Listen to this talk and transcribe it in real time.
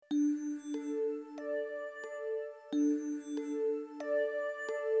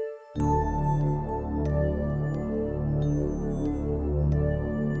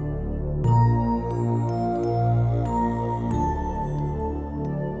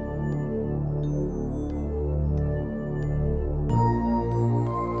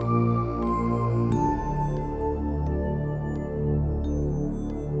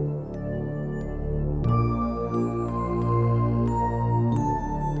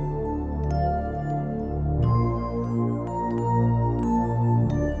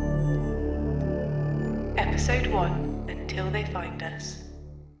Episode 1, Until They Find Us.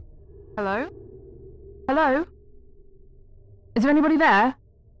 Hello? Hello? Is there anybody there?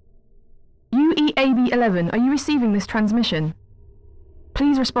 UEAB-11, are you receiving this transmission?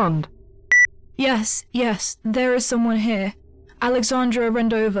 Please respond. Yes, there is someone here. Alexandra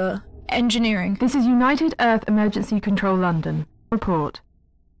Rendova, engineering. This is United Earth Emergency Control London. Report.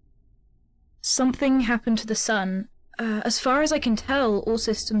 Something happened to the sun. As far as I can tell, all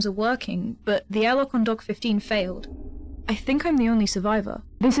systems are working, but the airlock on Dock 15 failed. I think I'm the only survivor.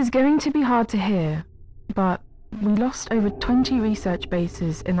 This is going to be hard to hear, but we lost over 20 research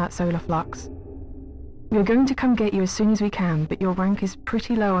bases in that solar flux. We are going to come get you as soon as we can, but your rank is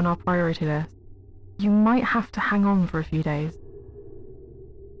pretty low on our priority list. You might have to hang on for a few days.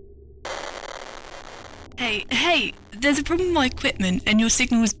 Hey, there's a problem with my equipment and your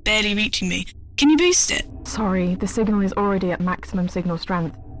signal is barely reaching me. Can you boost it? Sorry, the signal is already at maximum signal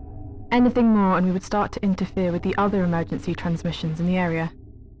strength. Anything more and we would start to interfere with the other emergency transmissions in the area.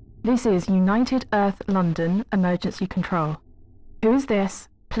 This is United Earth London Emergency Control. Who is this?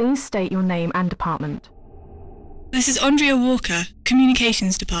 Please state your name and department. This is Andrea Walker,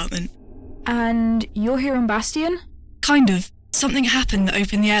 Communications Department. And you're here on Bastion? Kind of. Something happened that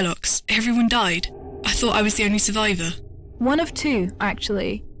opened the airlocks. Everyone died. I thought I was the only survivor. One of two,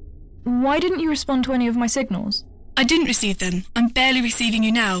 actually. Why didn't you respond to any of my signals? I didn't receive them. I'm barely receiving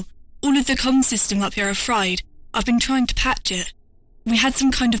you now. All of the comm system up here are fried. I've been trying to patch it. We had some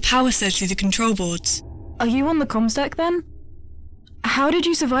kind of power surge through the control boards. Are you on the comms deck then? How did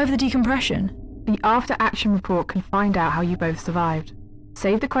you survive the decompression? The after-action report can find out how you both survived.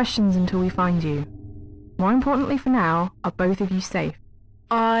 Save the questions until we find you. More importantly for now, are both of you safe?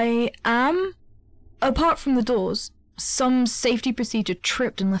 I am. Apart from the doors, some safety procedure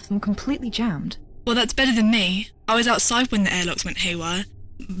tripped and left them completely jammed. Well, that's better than me. I was outside when the airlocks went haywire,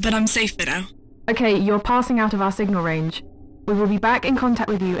 but I'm safe for now. Okay, you're passing out of our signal range. We will be back in contact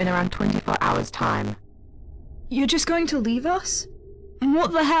with you in around 24 hours' time. You're just going to leave us?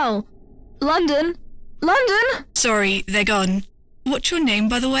 What the hell? London? London? Sorry, they're gone. What's your name,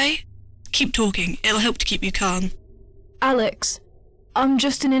 by the way? Keep talking. It'll help to keep you calm. Alex. I'm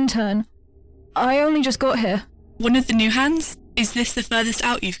just an intern. I only just got here. One of the new hands? Is this the furthest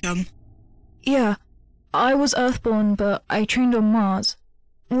out you've come? Yeah. I was Earthborn, but I trained on Mars.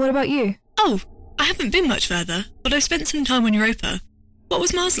 What about you? Oh, I haven't been much further, but I've spent some time on Europa. What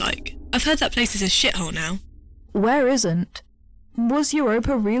was Mars like? I've heard that place is a shithole now. Where isn't? Was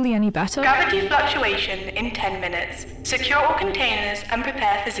Europa really any better? Gravity fluctuation in 10 minutes. Secure all containers and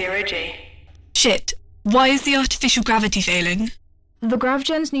prepare for 0G. Shit. Why is the artificial gravity failing? The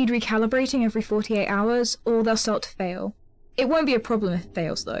gravgens need recalibrating every 48 hours, or they'll start to fail. It won't be a problem if it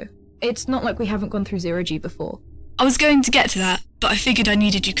fails, though. It's not like we haven't gone through 0G before. I was going to get to that, but I figured I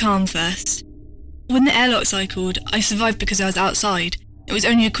needed you calm first. When the airlock cycled, I survived because I was outside. It was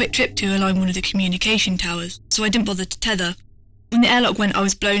only a quick trip to align one of the communication towers, so I didn't bother to tether. When the airlock went, I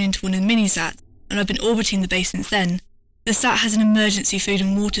was blown into one of the mini-sats, and I've been orbiting the base since then. The sat has an emergency food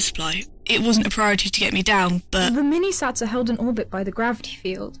and water supply. It wasn't a priority to get me down, but... The mini-sats are held in orbit by the gravity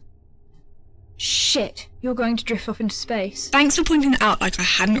field. Shit, you're going to drift off into space. Thanks for pointing that out like I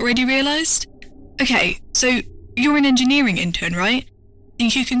hadn't already realised. Okay, so you're an engineering intern, right?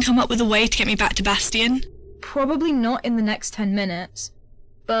 Think you can come up with a way to get me back to Bastion? Probably not in the next 10 minutes.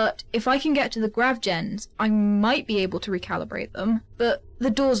 But if I can get to the gravgens, I might be able to recalibrate them. But the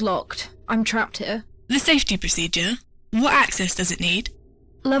door's locked. I'm trapped here. The safety procedure? What access does it need?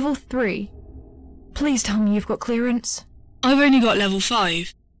 Level 3. Please tell me you've got clearance. I've only got level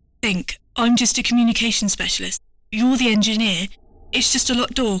 5. Think, I'm just a communication specialist. You're the engineer. It's just a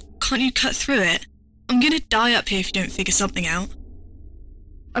locked door. Can't you cut through it? I'm gonna die up here if you don't figure something out.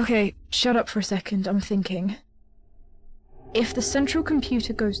 Okay, shut up for a second. I'm thinking. If the central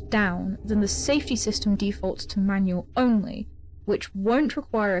computer goes down, then the safety system defaults to manual only, which won't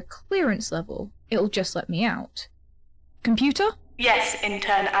require a clearance level. It'll just let me out. Computer? Yes,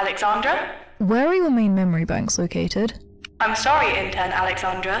 intern Alexandra? Where are your main memory banks located? I'm sorry, intern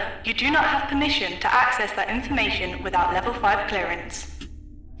Alexandra. You do not have permission to access that information without level 5 clearance.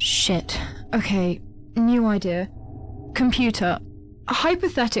 Shit. Okay, new idea. Computer,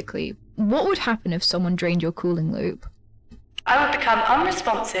 hypothetically, what would happen if someone drained your cooling loop? I would become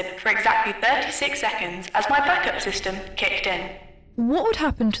unresponsive for exactly 36 seconds as my backup system kicked in. What would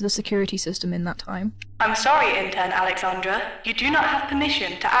happen to the security system in that time? I'm sorry, intern Alexandra. You do not have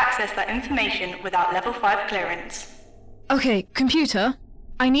permission to access that information without level 5 clearance. Okay, computer,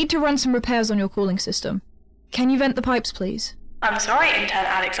 I need to run some repairs on your cooling system. Can you vent the pipes, please? I'm sorry, intern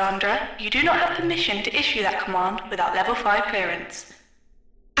Alexandra. You do not have permission to issue that command without level 5 clearance.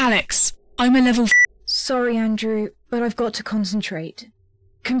 Alex, I'm a level Sorry, Andrew, but I've got to concentrate.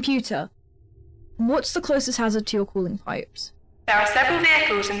 Computer, what's the closest hazard to your cooling pipes? There are several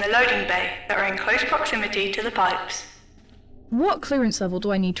vehicles in the loading bay that are in close proximity to the pipes. What clearance level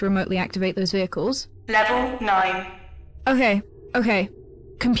do I need to remotely activate those vehicles? Level 9. Okay.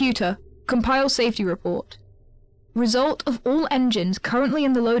 Computer, compile safety report. Result of all engines currently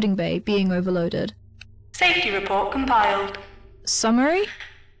in the loading bay being overloaded. Safety report compiled. Summary?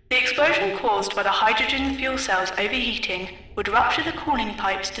 The explosion caused by the hydrogen fuel cells overheating would rupture the cooling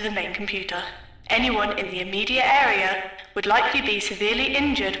pipes to the main computer. Anyone in the immediate area would likely be severely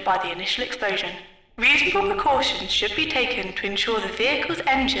injured by the initial explosion. Reasonable precautions should be taken to ensure the vehicle's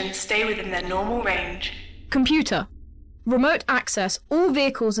engines stay within their normal range. Computer, remote access all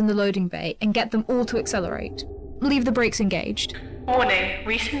vehicles in the loading bay and get them all to accelerate. Leave the brakes engaged. Warning,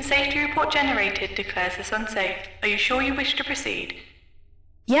 recent safety report generated declares this unsafe. Are you sure you wish to proceed?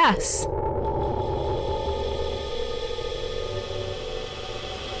 Yes.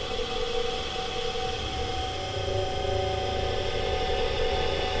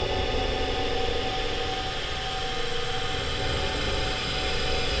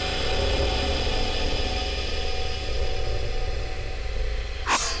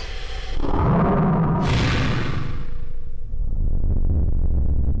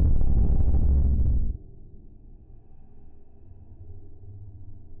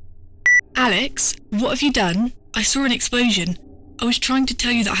 Alex, what have you done? I saw an explosion. I was trying to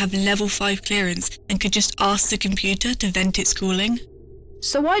tell you that I have level 5 clearance and could just ask the computer to vent its cooling.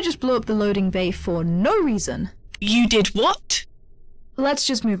 So I just blew up the loading bay for no reason. You did what? Let's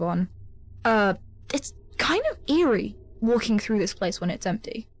just move on. It's kind of eerie walking through this place when it's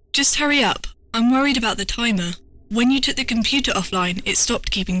empty. Just hurry up. I'm worried about the timer. When you took the computer offline, it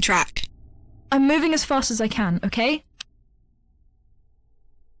stopped keeping track. I'm moving as fast as I can, okay?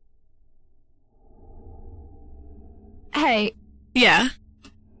 Hey. Yeah?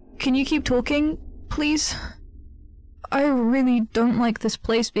 Can you keep talking, please? I really don't like this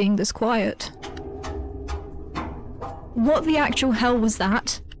place being this quiet. What the actual hell was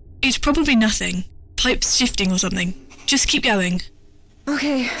that? It's probably nothing. Pipes shifting or something. Just keep going.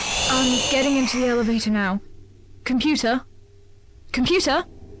 Okay, I'm getting into the elevator now. Computer? Computer?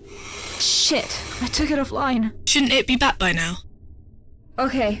 Shit, I took it offline. Shouldn't it be back by now?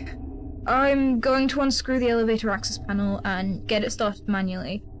 Okay, I'm going to unscrew the elevator access panel and get it started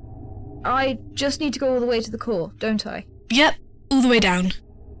manually. I just need to go all the way to the core, don't I? Yep, all the way down.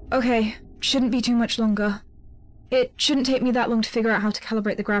 Okay, shouldn't be too much longer. It shouldn't take me that long to figure out how to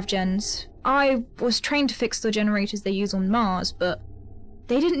calibrate the gravgens. I was trained to fix the generators they use on Mars, but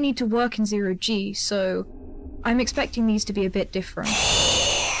they didn't need to work in 0G, so I'm expecting these to be a bit different.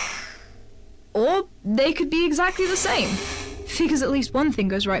 Or they could be exactly the same. Figures at least one thing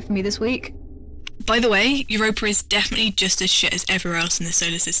goes right for me this week. By the way, Europa is definitely just as shit as everywhere else in the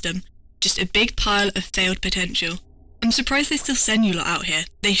solar system. Just a big pile of failed potential. I'm surprised they still send you lot out here.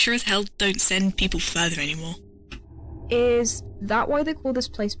 They sure as hell don't send people further anymore. Is that why they call this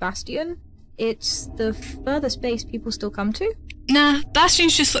place Bastion? It's the furthest base people still come to? Nah,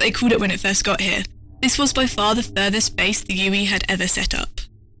 Bastion's just what they called it when it first got here. This was by far the furthest base the UE had ever set up.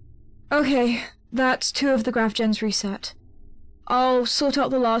 Okay, that's 2 of the gravgens reset. I'll sort out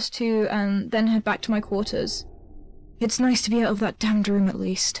the last 2 and then head back to my quarters. It's nice to be out of that damned room at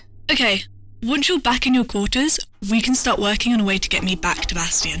least. Okay, once you're back in your quarters, we can start working on a way to get me back to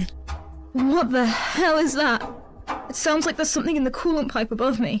Bastion. What the hell is that? It sounds like there's something in the coolant pipe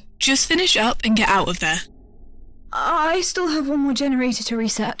above me. Just finish up and get out of there. I still have 1 more generator to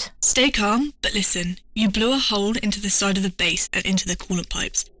reset. Stay calm, but listen. You blew a hole into the side of the base and into the coolant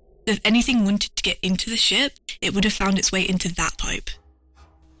pipes. If anything wanted to get into the ship, it would have found its way into that pipe.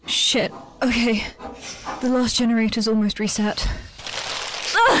 Shit. Okay. The last generator's almost reset.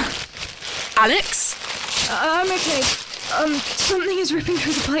 Ugh! Alex? I'm okay. Something is ripping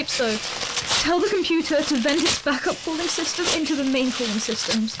through the pipes though. Tell the computer to vent its backup cooling system into the main cooling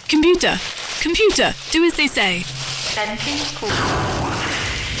systems. Computer! Computer! Do as they say. Venting cooling.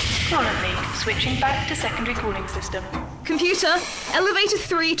 Currently, switching back to secondary cooling system. Computer, elevator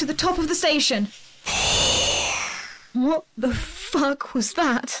 3 to the top of the station. What the fuck was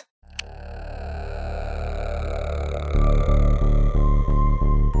that?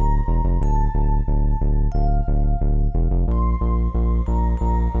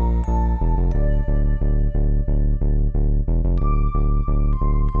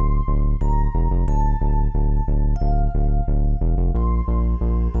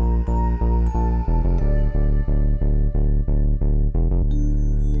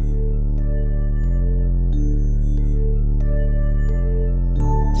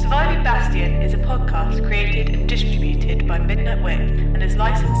 podcast created and distributed by Midnight Wick and is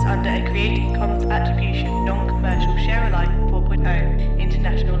licensed under a Creative Commons Attribution Non-Commercial Share Alike 4.0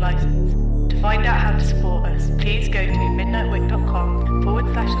 International License. To find out how to support us, please go to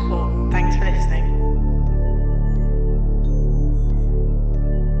midnightwick.com/support. Thanks for listening.